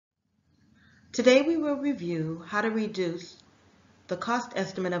Today we will review how to reduce the cost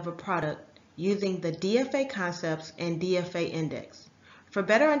estimate of a product using the DFA concepts and DFA index. For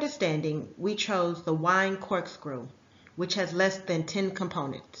better understanding, we chose the wine corkscrew, which has less than 10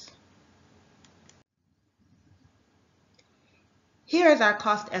 components. Here is our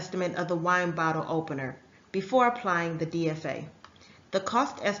cost estimate of the wine bottle opener before applying the DFA. The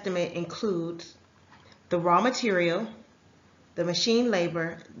cost estimate includes the raw material, the machine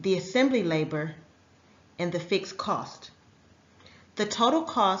labor, the assembly labor, and the fixed cost. The total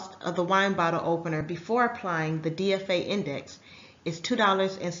cost of the wine bottle opener before applying the DFA index is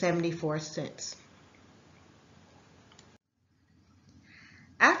 $2.74.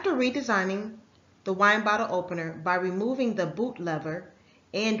 After redesigning the wine bottle opener by removing the boot lever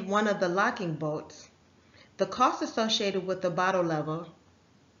and one of the locking bolts, the cost associated with the bottle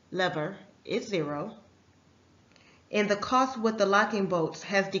lever is $0, and the cost with the locking bolts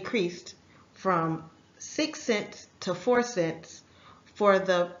has decreased from 6 cents to 4 cents for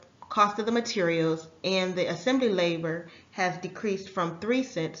the cost of the materials, and the assembly labor has decreased from 3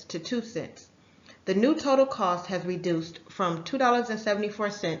 cents to 2 cents. The new total cost has reduced from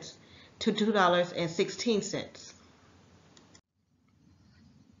 $2.74 to $2.16.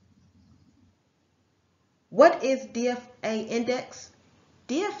 What is DFA index?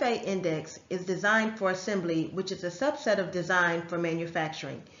 DFA index is designed for assembly, which is a subset of design for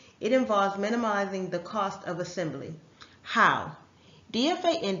manufacturing. It involves minimizing the cost of assembly. How?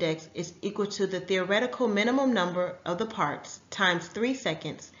 DFA index is equal to the theoretical minimum number of the parts times 3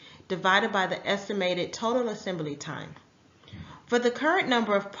 seconds divided by the estimated total assembly time. For the current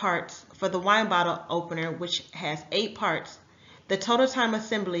number of parts for the wine bottle opener, which has 8 parts, the total time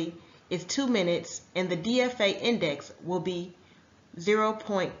assembly is 2 minutes and the DFA index will be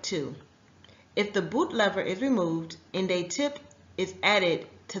 0.2. If the boot lever is removed and a tip is added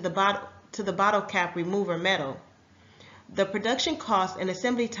to the bottle cap remover metal, the production cost and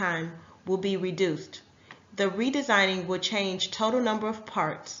assembly time will be reduced. The redesigning will change total number of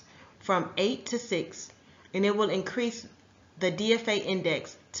parts from 8 to 6, and it will increase the DFA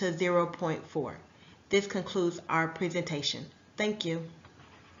index to 0.4. This concludes our presentation. Thank you.